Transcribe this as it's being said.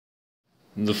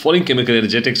The following chemical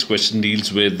energetics question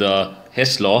deals with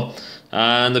Hess Law,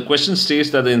 and the question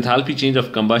states that the enthalpy change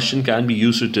of combustion can be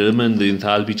used to determine the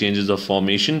enthalpy changes of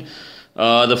formation.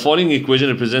 The following equation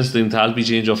represents the enthalpy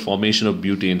change of formation of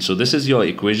butane. So this is your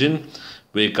equation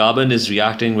where carbon is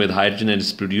reacting with hydrogen and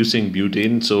is producing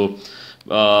butane. So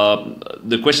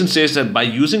the question says that by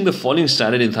using the following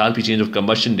standard enthalpy change of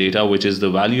combustion data, which is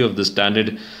the value of the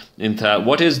standard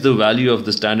what is the value of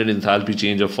the standard enthalpy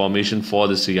change of formation for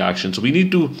this reaction? So we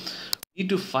need to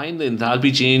find the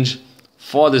enthalpy change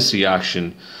for this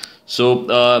reaction. So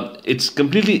it's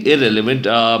completely irrelevant.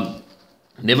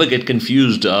 Never get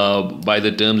confused by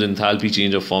the terms enthalpy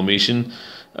change of formation,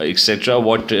 etc.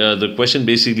 What the question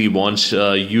basically wants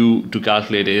you to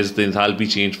calculate is the enthalpy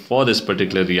change for this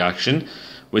particular reaction,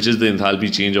 which is the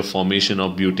enthalpy change of formation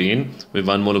of butane, where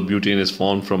 1 mole of butane is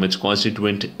formed from its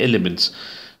constituent elements.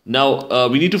 Now,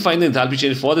 we need to find the enthalpy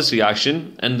change for this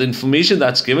reaction, and the information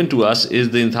that's given to us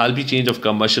is the enthalpy change of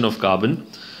combustion of carbon.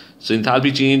 So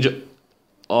enthalpy change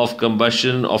of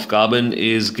combustion of carbon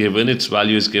is given, its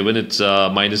value is given, it's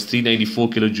minus 394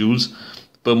 kilojoules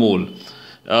per mole.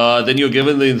 Then you're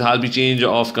given the enthalpy change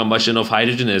of combustion of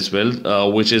hydrogen as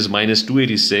well, which is minus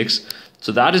 286.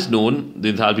 So that is known,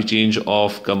 the enthalpy change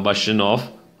of combustion of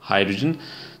hydrogen.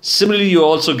 Similarly, you're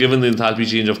also given the enthalpy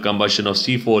change of combustion of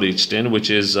C4H10, which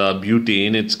is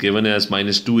butane. It's given as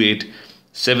minus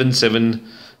 2877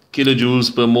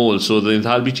 kilojoules per mole. So the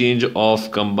enthalpy change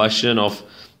of combustion of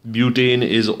butane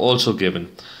is also given.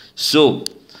 So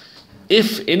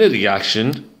if in a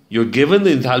reaction you're given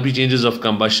the enthalpy changes of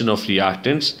combustion of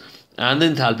reactants and the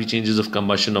enthalpy changes of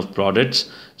combustion of products,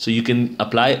 so you can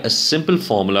apply a simple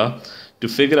formula to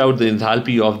figure out the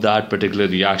enthalpy of that particular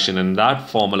reaction, and that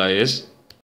formula is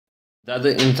that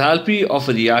the enthalpy of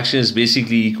a reaction is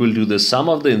basically equal to the sum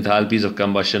of the enthalpies of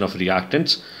combustion of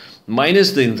reactants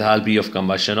minus the enthalpy of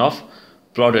combustion of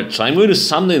products. So I'm going to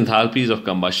sum the enthalpies of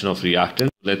combustion of reactants.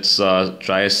 Let's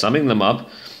try summing them up.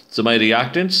 So my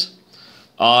reactants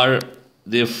are,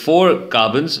 there are 4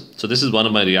 carbons. So this is one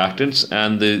of my reactants,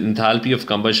 and the enthalpy of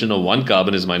combustion of one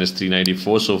carbon is minus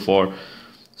 394. So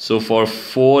for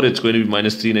 4, it's going to be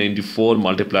minus 394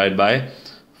 multiplied by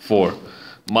 4.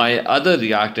 My other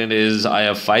reactant is, I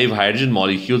have 5 hydrogen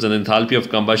molecules, and the enthalpy of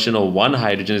combustion of one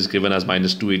hydrogen is given as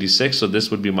minus 286. So this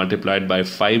would be multiplied by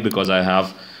 5 because I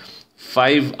have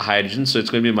 5 hydrogens. So it's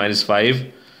going to be minus 5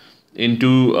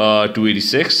 into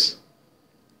 286.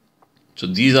 So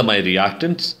these are my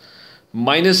reactants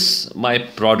minus my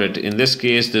product. In this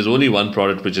case, there's only one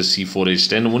product, which is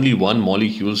C4H10, only one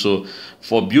molecule. So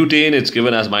for butane, it's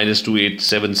given as minus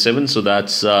 2877. So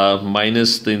that's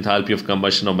minus the enthalpy of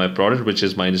combustion of my product, which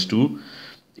is minus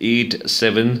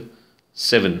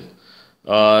 2877.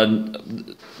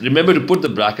 Remember to put the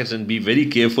brackets and be very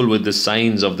careful with the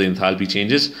signs of the enthalpy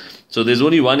changes. So there's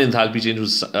only one enthalpy change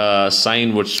whose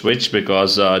sign would switch,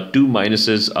 because 2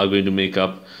 minuses are going to make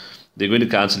up, they're going to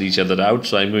cancel each other out.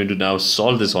 So I'm going to now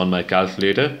solve this on my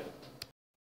calculator.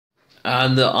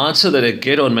 And the answer that I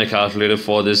get on my calculator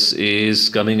for this is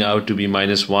coming out to be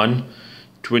minus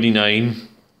 129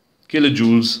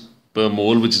 kilojoules per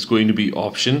mole, which is going to be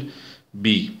option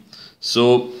B.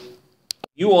 So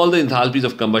knew all the enthalpies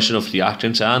of combustion of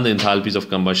reactants and the enthalpies of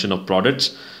combustion of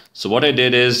products. So what I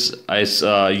did is I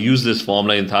used this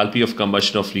formula, enthalpy of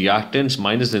combustion of reactants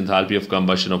minus the enthalpy of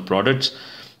combustion of products.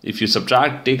 If you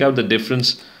subtract, take out the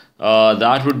difference,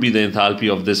 that would be the enthalpy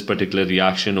of this particular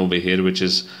reaction over here, which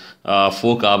is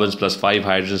 4 carbons plus 5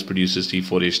 hydrogens produces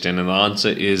C4H10, and the answer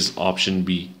is option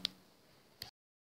B.